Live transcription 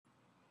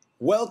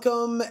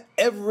Welcome,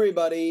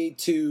 everybody,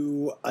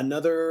 to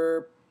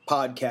another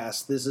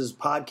podcast. This is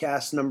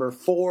podcast number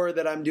 4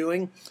 that I'm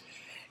doing,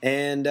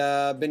 and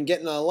I've been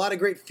getting a lot of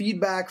great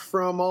feedback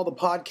from all the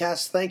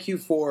podcasts. Thank you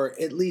for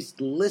at least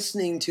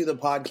listening to the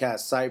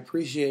podcasts. I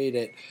appreciate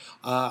it.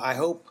 I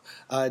hope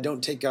I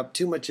don't take up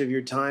too much of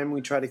your time.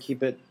 We try to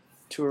keep it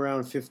to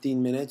around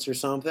 15 minutes or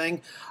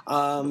something.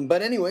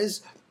 But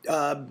anyways,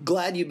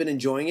 glad you've been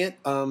enjoying it.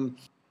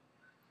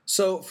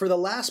 So for the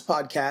last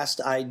podcast,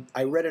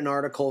 I read an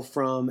article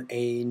from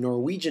a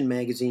Norwegian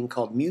magazine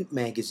called Mute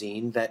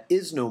Magazine that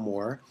is no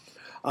more,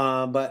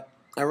 but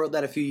I wrote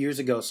that a few years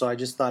ago, so I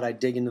just thought I'd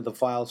dig into the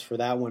files for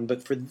that one.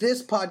 But for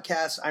this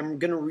podcast, I'm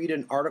going to read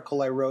an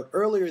article I wrote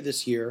earlier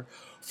this year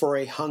for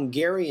a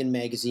Hungarian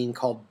magazine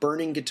called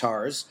Burning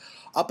Guitars.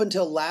 Up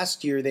until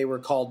last year, they were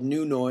called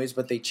New Noise,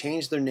 but they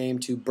changed their name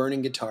to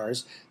Burning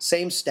Guitars.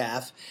 Same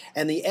staff.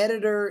 And the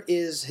editor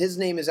his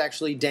name is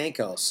actually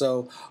Danko.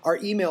 So our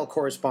email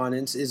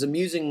correspondence is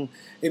amusing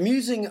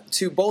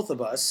to both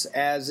of us,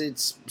 as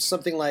it's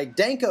something like,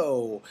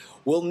 Danko,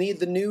 we'll need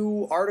the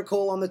new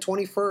article on the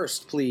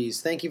 21st,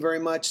 please. Thank you very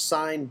much.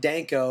 Signed,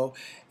 Danko.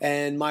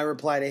 And my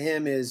reply to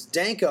him is,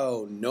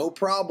 Danko, no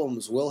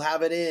problems. We'll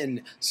have it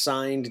in.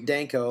 Signed,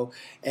 Danko.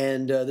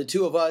 And the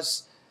two of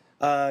us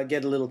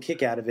get a little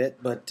kick out of it.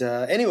 But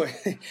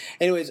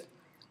anyways,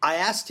 I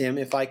asked him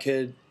if I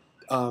could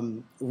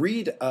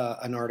read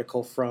an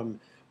article from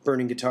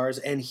Burning Guitars,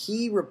 and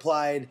he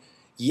replied,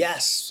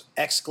 yes, !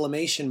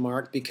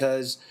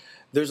 Because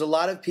there's a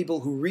lot of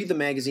people who read the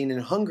magazine in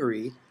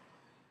Hungary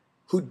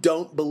who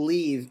don't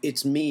believe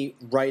it's me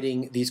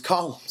writing these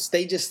columns.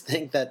 They just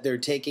think that they're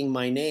taking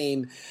my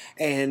name,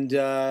 and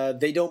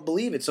they don't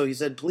believe it. So he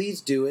said,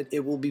 please do it.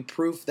 It will be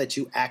proof that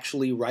you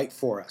actually write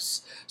for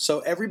us.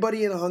 So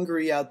everybody in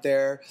Hungary out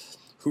there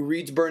who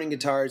reads Burning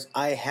Guitars,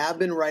 I have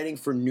been writing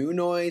for New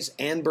Noise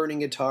and Burning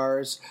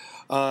Guitars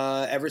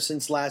ever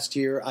since last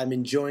year. I'm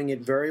enjoying it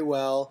very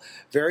well,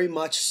 very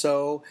much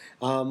so.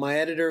 My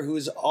editor,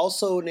 who's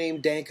also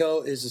named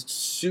Danko, is a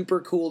super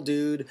cool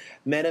dude.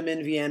 Met him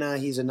in Vienna.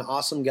 He's an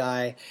awesome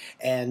guy.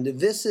 And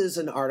this is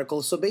an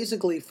article. So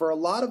basically, for a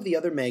lot of the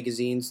other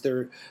magazines,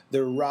 they're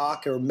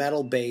rock or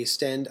metal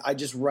based, and I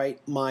just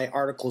write my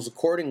articles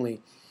accordingly.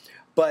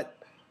 But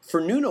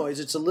for New Noise,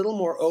 it's a little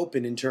more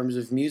open in terms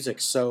of music.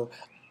 So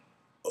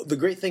the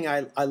great thing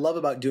I love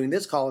about doing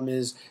this column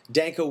is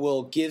Danko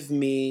will give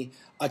me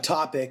a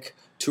topic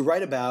to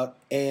write about,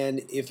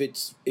 and if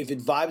it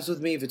vibes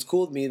with me, if it's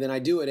cool with me, then I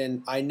do it,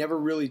 and I never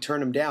really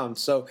turn him down.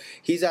 So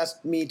he's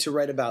asked me to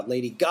write about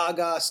Lady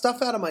Gaga,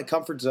 stuff out of my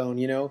comfort zone,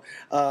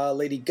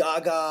 Lady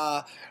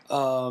Gaga,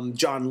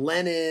 John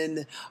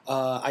Lennon.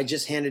 I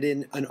just handed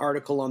in an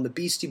article on the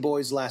Beastie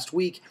Boys last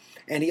week,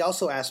 and he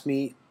also asked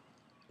me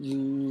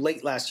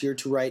late last year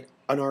to write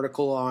an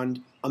article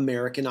on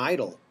American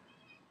Idol.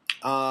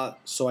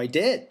 So I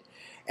did.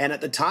 And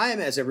at the time,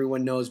 as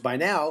everyone knows by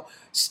now,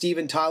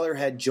 Steven Tyler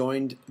had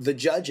joined the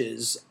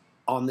judges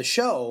on the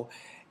show,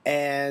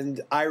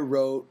 and I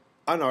wrote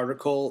an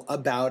article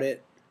about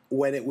it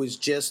when it was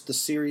the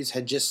series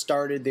had just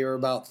started. They were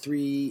about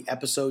 3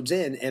 episodes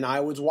in, and I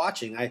was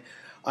watching.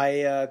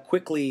 I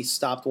quickly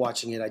stopped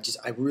watching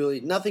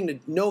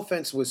it. No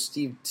offense with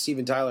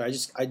Steven Tyler.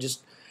 I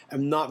just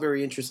I'm not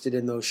very interested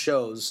in those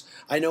shows.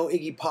 I know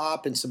Iggy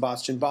Pop and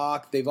Sebastian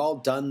Bach, they've all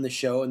done the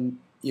show, and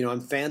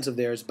I'm fans of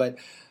theirs, but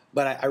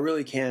I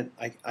really can't.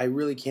 I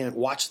really can't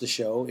watch the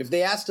show. If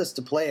they asked us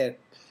to play it,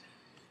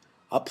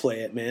 I'll play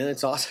it, man.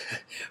 It's awesome.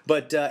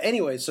 But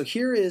anyway, so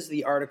here is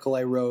the article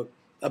I wrote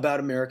about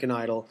American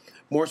Idol,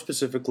 more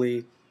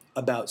specifically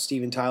about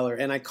Steven Tyler,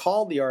 and I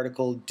called the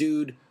article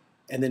 "Dude,"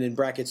 and then in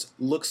brackets,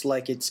 "looks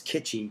like it's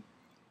kitschy,"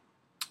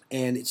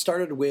 and it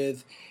started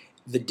with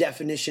the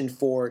definition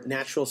for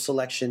natural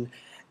selection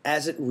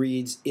as it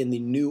reads in the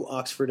New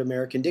Oxford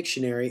American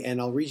Dictionary,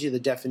 and I'll read you the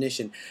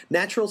definition.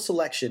 Natural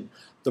selection,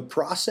 the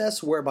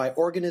process whereby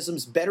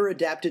organisms better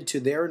adapted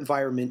to their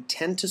environment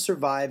tend to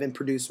survive and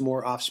produce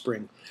more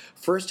offspring.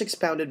 First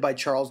expounded by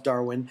Charles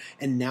Darwin,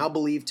 and now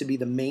believed to be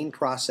the main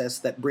process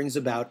that brings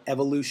about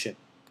evolution.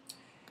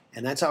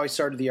 And that's how I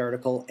started the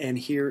article, and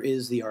here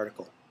is the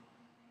article.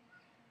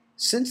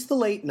 Since the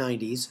late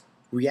 90s,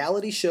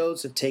 reality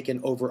shows have taken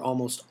over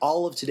almost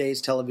all of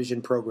today's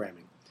television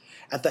programming.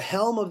 At the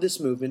helm of this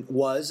movement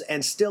was,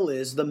 and still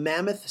is, the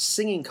mammoth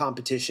singing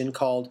competition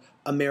called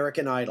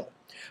American Idol.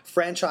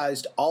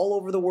 Franchised all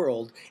over the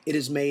world, it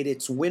has made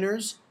its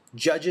winners,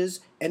 judges,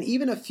 and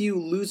even a few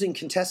losing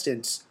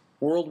contestants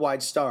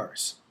worldwide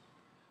stars.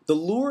 The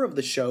lure of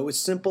the show is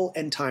simple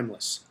and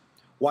timeless.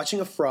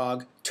 Watching a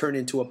frog turn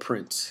into a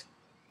prince.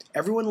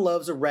 Everyone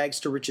loves a rags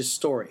to riches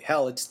story.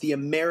 Hell, it's the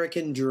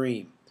American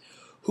dream.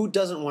 Who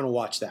doesn't want to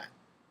watch that?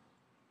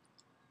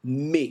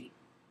 Me.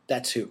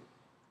 That's who.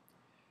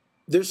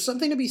 There's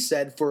something to be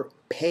said for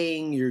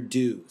paying your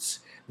dues.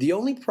 The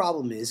only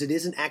problem is it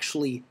isn't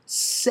actually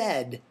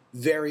said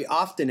very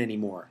often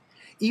anymore.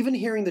 Even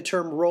hearing the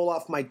term roll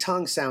off my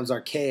tongue sounds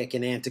archaic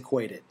and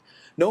antiquated.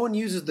 No one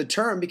uses the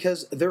term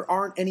because there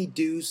aren't any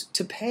dues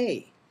to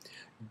pay.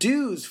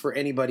 Dues, for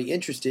anybody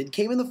interested,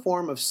 came in the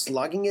form of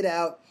slugging it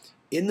out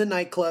in the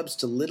nightclubs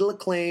to little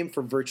acclaim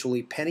for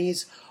virtually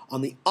pennies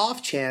on the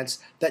off chance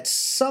that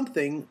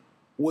something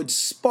would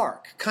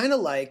spark. Kind of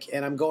like,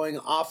 and I'm going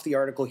off the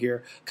article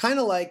here, kind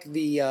of like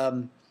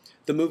the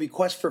movie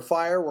Quest for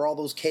Fire, where all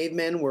those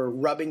cavemen were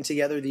rubbing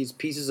together these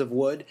pieces of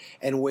wood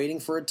and waiting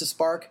for it to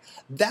spark.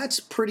 That's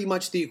pretty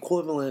much the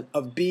equivalent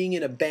of being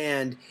in a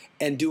band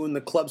and doing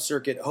the club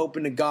circuit,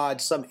 hoping to God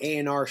some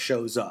A&R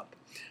shows up.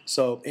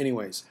 So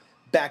anyways,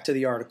 back to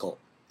the article.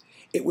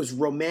 It was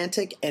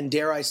romantic and,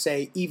 dare I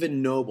say,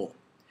 even noble.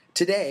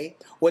 Today,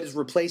 what has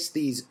replaced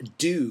these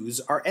dues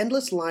are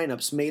endless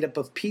lineups made up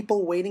of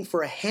people waiting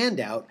for a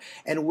handout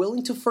and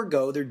willing to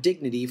forgo their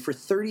dignity for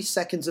 30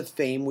 seconds of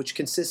fame, which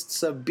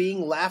consists of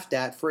being laughed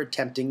at for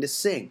attempting to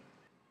sing.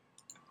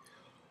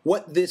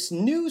 What this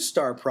new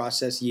star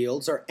process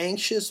yields are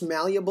anxious,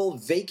 malleable,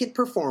 vacant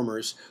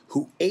performers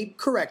who ape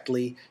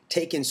correctly,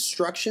 take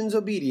instructions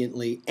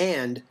obediently,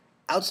 and,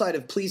 outside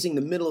of pleasing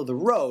the middle of the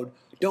road,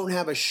 don't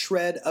have a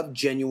shred of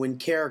genuine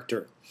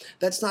character.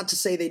 That's not to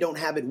say they don't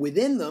have it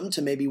within them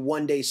to maybe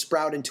one day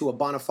sprout into a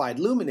bona fide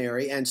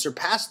luminary and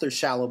surpass their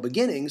shallow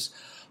beginnings,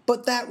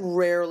 but that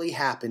rarely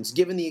happens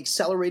given the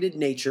accelerated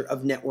nature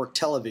of network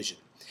television.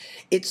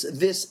 It's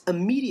this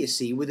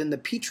immediacy within the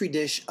petri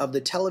dish of the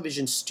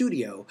television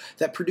studio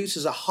that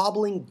produces a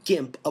hobbling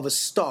gimp of a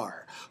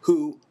star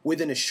who,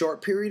 within a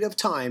short period of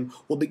time,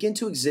 will begin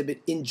to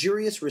exhibit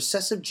injurious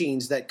recessive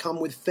genes that come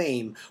with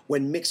fame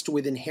when mixed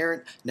with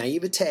inherent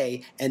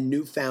naivete and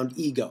newfound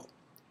ego.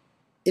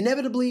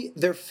 Inevitably,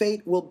 their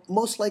fate will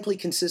most likely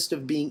consist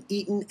of being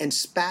eaten and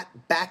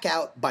spat back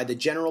out by the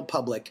general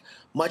public,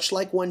 much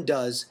like one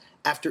does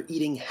after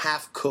eating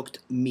half-cooked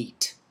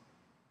meat.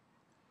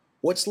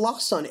 What's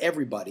lost on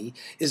everybody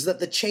is that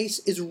the chase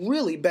is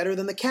really better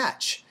than the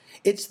catch.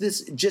 It's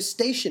this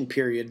gestation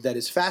period that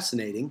is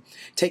fascinating,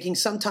 taking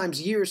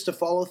sometimes years to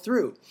follow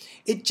through.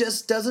 It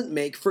just doesn't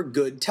make for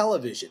good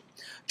television.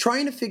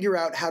 Trying to figure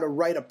out how to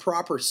write a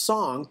proper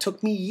song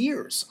took me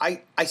years. I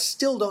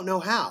still don't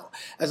know how,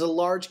 as a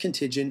large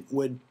contingent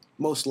would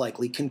most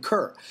likely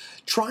concur.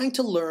 Trying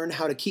to learn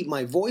how to keep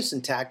my voice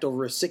intact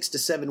over a 6 to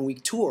 7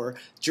 week tour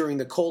during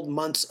the cold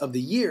months of the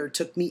year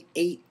took me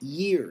 8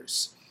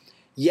 years.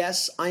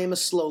 Yes, I am a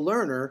slow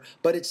learner,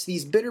 but it's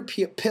these bitter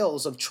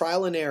pills of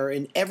trial and error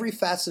in every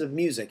facet of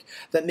music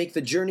that make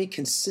the journey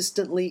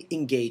consistently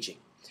engaging.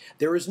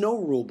 There is no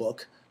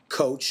rulebook,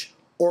 coach,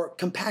 or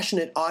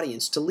compassionate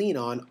audience to lean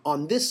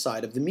on this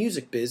side of the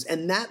music biz,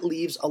 and that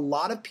leaves a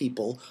lot of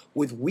people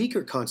with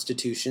weaker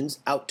constitutions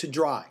out to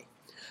dry.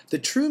 The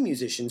true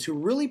musicians who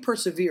really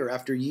persevere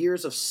after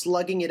years of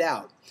slugging it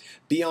out,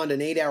 beyond an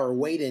 8-hour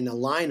wait in a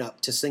lineup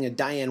to sing a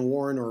Diane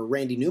Warren or a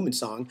Randy Newman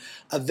song,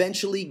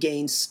 eventually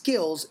gain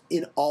skills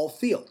in all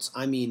fields.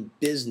 I mean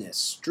business,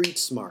 street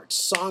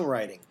smarts,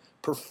 songwriting,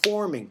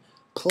 performing,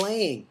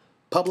 playing,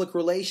 public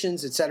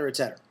relations, etc.,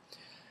 etc.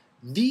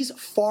 These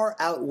far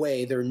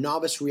outweigh their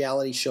novice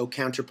reality show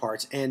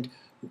counterparts and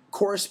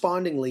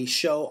correspondingly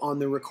show on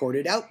the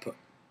recorded output.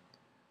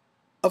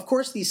 Of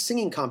course, these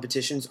singing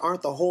competitions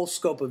aren't the whole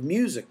scope of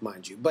music,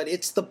 mind you, but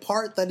it's the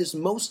part that is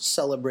most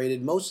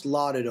celebrated, most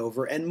lauded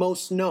over, and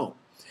most known.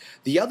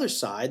 The other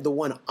side, the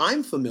one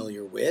I'm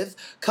familiar with,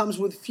 comes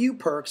with few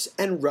perks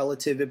and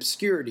relative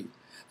obscurity.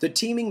 The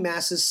teeming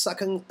masses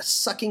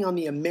sucking on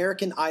the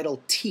American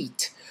Idol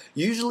teat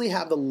usually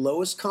have the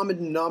lowest common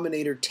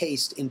denominator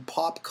taste in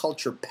pop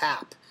culture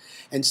pap,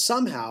 and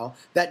somehow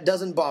that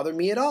doesn't bother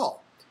me at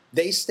all.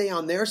 They stay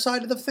on their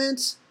side of the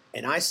fence,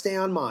 and I stay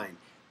on mine.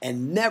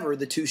 And never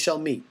the two shall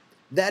meet.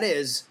 That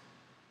is,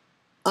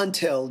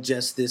 until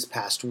just this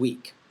past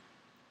week.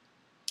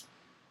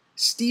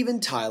 Steven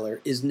Tyler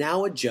is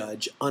now a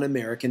judge on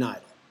American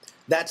Idol.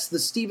 That's the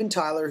Steven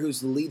Tyler who's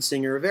the lead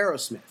singer of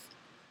Aerosmith.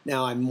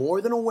 Now, I'm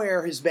more than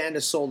aware his band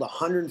has sold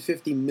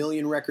 150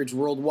 million records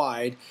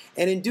worldwide,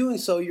 and in doing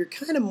so, you're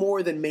kind of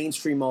more than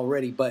mainstream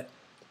already, but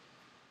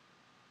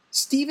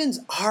Steven's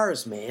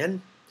ours,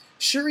 man.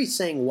 Sure, he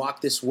sang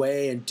Walk This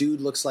Way and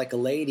Dude Looks Like a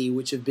Lady,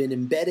 which have been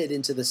embedded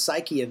into the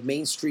psyche of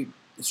mainstream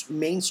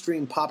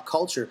pop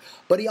culture,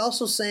 but he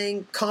also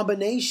sang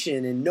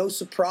Combination and No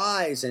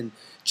Surprise and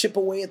Chip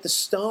Away at the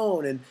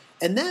Stone,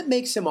 and that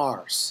makes him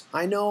ours.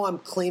 I know I'm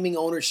claiming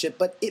ownership,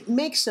 but it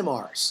makes him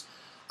ours.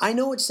 I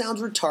know it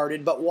sounds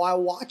retarded, but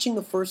while watching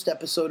the first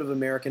episode of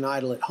American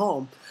Idol at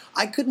home,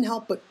 I couldn't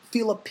help but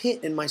feel a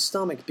pit in my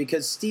stomach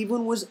because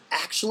Steven was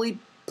actually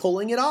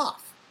pulling it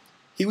off.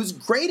 He was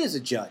great as a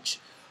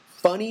judge.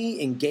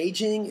 Funny,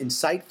 engaging,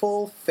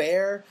 insightful,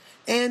 fair,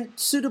 and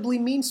suitably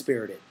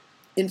mean-spirited.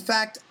 In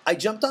fact, I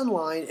jumped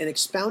online and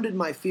expounded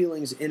my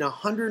feelings in a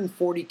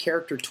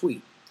 140-character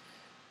tweet.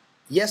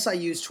 Yes, I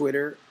use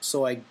Twitter,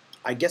 so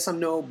I guess I'm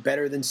no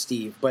better than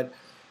Steve, but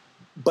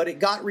it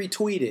got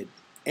retweeted,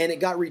 and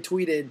it got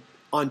retweeted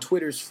on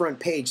Twitter's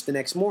front page the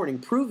next morning,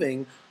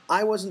 proving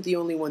I wasn't the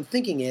only one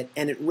thinking it,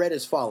 and it read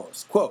as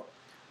follows, quote,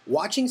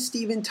 "Watching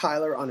Steven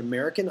Tyler on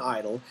American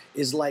Idol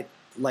is like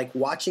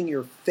watching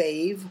your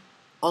fave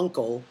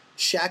uncle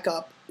shack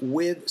up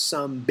with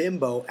some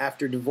bimbo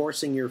after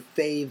divorcing your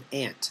fave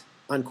aunt,"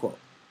 unquote.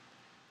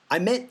 I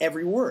meant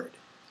every word.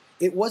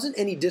 It wasn't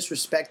any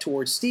disrespect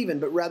towards Stephen,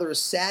 but rather a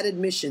sad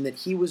admission that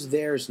he was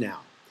theirs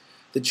now.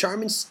 The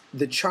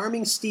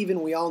charming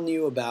Stephen we all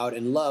knew about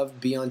and loved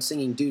beyond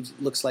singing Dude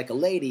Looks Like a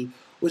Lady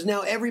was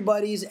now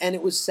everybody's, and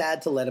it was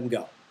sad to let him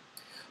go.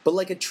 But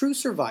like a true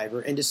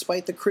survivor, and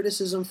despite the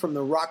criticism from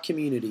the rock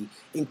community,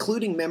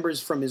 including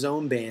members from his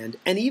own band,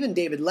 and even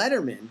David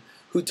Letterman,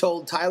 who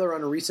told Tyler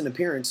on a recent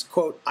appearance,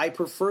 quote, "I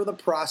prefer the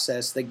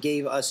process that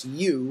gave us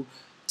you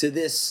to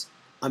this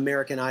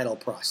American Idol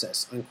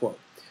process," unquote.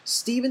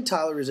 Steven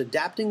Tyler is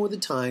adapting with the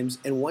times,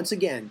 and once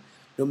again,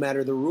 no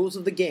matter the rules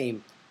of the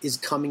game, is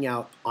coming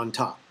out on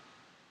top.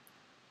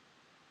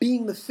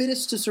 Being the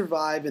fittest to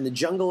survive in the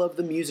jungle of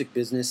the music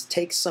business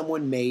takes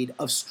someone made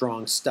of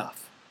strong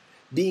stuff.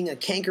 Being a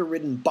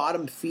canker-ridden,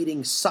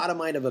 bottom-feeding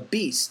sodomite of a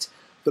beast,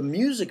 the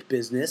music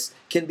business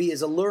can be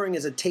as alluring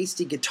as a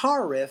tasty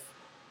guitar riff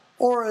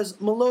or as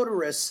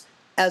malodorous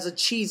as a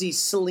cheesy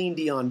Celine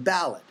Dion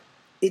ballad.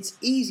 It's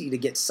easy to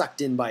get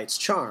sucked in by its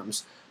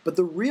charms, but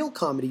the real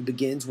comedy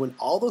begins when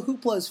all the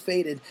hoopla is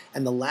faded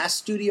and the last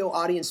studio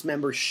audience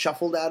member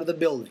shuffled out of the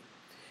building.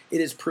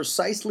 It is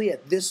precisely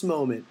at this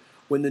moment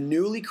when the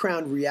newly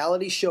crowned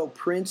reality show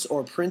prince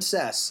or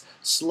princess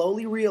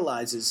slowly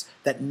realizes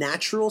that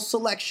natural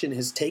selection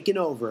has taken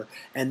over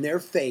and their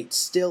fate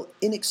still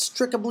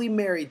inextricably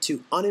married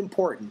to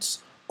unimportance,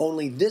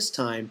 only this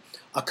time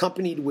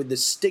accompanied with the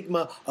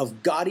stigma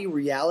of gaudy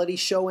reality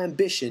show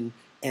ambition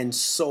and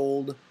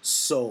sold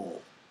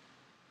soul.